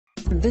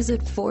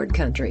Visit Ford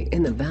Country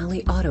in the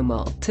Valley Auto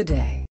Mall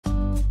today.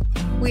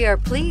 We are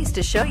pleased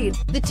to show you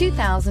the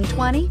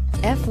 2020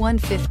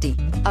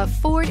 F-150. A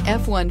Ford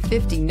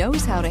F-150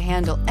 knows how to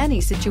handle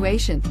any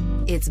situation.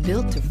 It's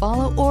built to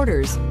follow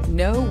orders,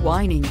 no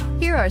whining.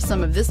 Here are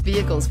some of this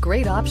vehicle's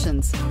great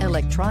options: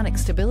 electronic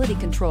stability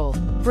control,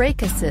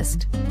 brake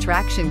assist,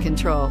 traction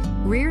control,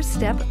 rear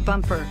step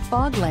bumper,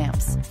 fog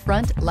lamps,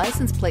 front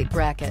license plate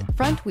bracket,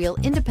 front wheel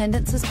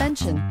independent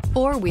suspension,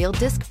 four-wheel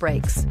disc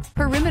brakes,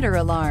 perimeter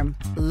alarm,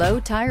 low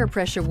tire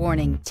pressure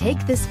warning.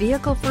 Take this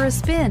vehicle for a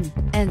spin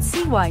and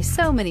see why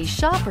so many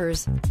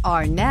shoppers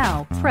are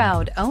now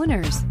proud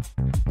owners.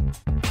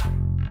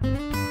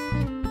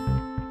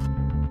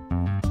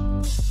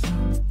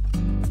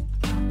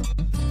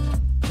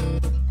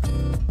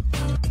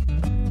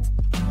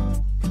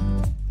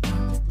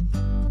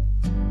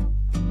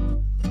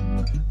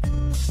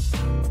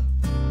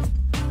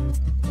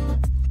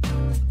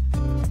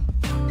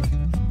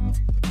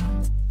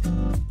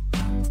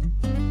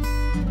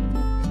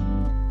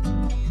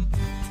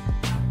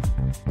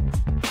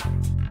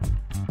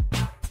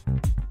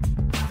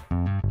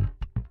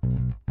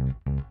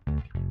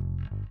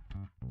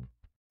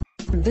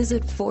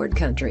 Visit Ford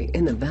Country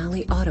in the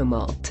Valley Auto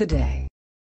Mall today.